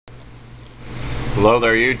Hello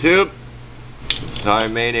there, YouTube. So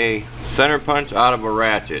I made a center punch out of a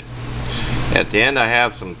ratchet. At the end I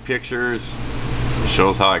have some pictures. It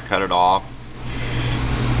shows how I cut it off.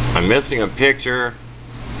 I'm missing a picture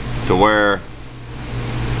to where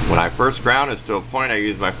when I first ground it to a point I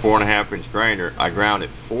used my 4.5 inch grinder. I ground it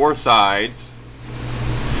 4 sides.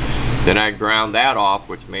 Then I ground that off,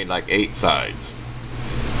 which made like 8 sides.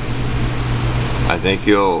 I think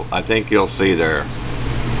you'll see there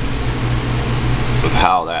of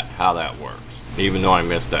how that works, even though I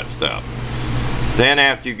missed that step. Then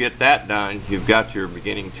after you get that done, you've got your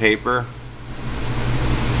beginning taper.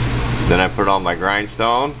 Then I put on my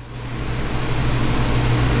grindstone.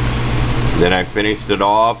 Then I finished it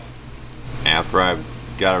off after I've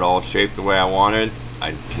got it all shaped the way I wanted.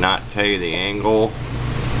 I cannot tell you the angle,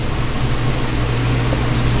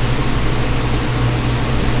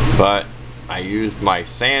 but I used my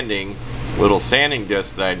little sanding disc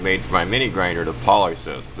that I'd made for my mini grinder to polish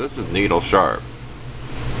this. This is needle sharp.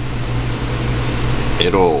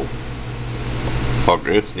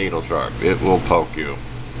 It's needle sharp. It will poke you.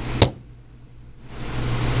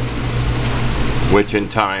 Which in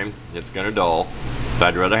time, it's going to dull. So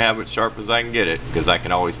I'd rather have it sharp as I can get it, because I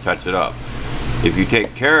can always touch it up. If you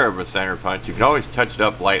take care of a center punch, you can always touch it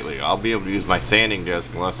up lightly. I'll be able to use my sanding disc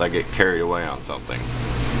unless I get carried away on something.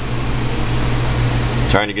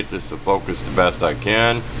 Trying to get this to focus the best I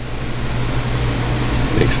can.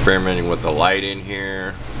 Experimenting with the light in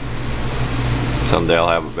here. Someday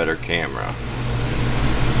I'll have a better camera.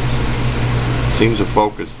 Seems to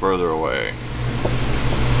focus further away.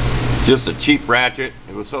 Just a cheap ratchet.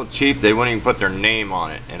 It was so cheap they wouldn't even put their name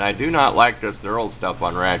on it. And I do not like their old stuff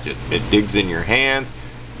on ratchets. It digs in your hands.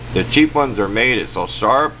 The cheap ones are made so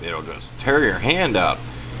sharp it'll just tear your hand up.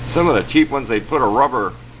 Some of the cheap ones they put a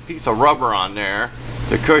piece of rubber on there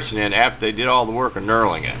to cushion it after they did all the work of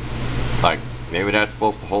knurling it. Like maybe that's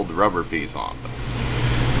supposed to hold the rubber piece on. But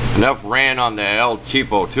enough ran on the El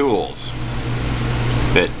Cheapo tools.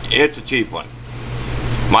 But it's a cheap one.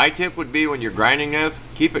 My tip would be when you're grinding this,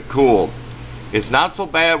 keep it cool. It's not so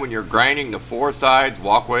bad when you're grinding the 4 sides,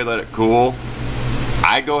 walk away, let it cool.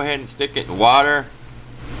 I go ahead and stick it in water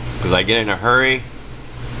because I get in a hurry.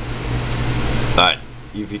 But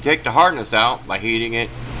if you take the hardness out by heating it,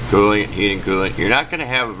 cooling it, heating, cooling it, you're not going to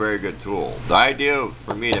have a very good tool. The idea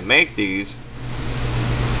for me to make these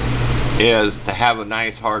is to have a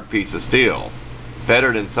nice hard piece of steel.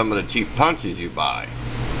 Better than some of the cheap punches you buy.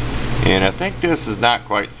 And I think this is not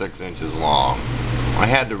quite 6 inches long. I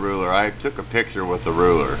had the ruler. I took a picture with the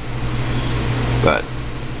ruler. But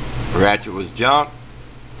the ratchet was junk.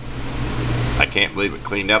 I can't believe it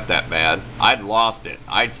cleaned up that bad. I'd lost it.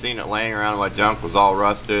 I'd seen it laying around. My junk was all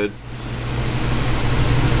rusted.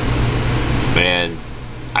 And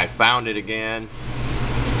I found it again.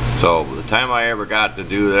 So by the time I ever got to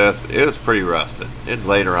do this, it was pretty rusted. It's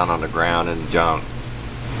laid around on the ground in junk.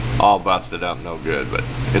 All busted up, no good, but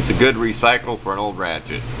it's a good recycle for an old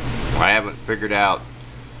ratchet. I haven't figured out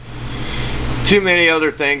too many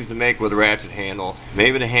other things to make with a ratchet handle.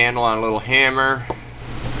 Maybe the handle on a little hammer.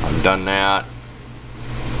 I've done that.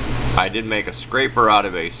 I did make a scraper out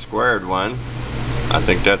of a squared one. I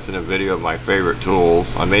think that's in a video of my favorite tools.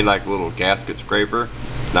 I made like a little gasket scraper.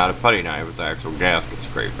 It's not a putty knife, it's an actual gasket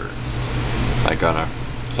scraper. Like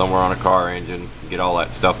somewhere on a car engine. You get all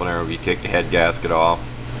that stuff on there when you take the head gasket off.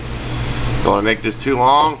 Don't want to make this too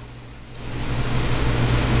long,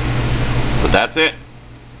 but that's it.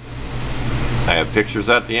 I have pictures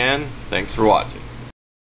at the end. Thanks for watching.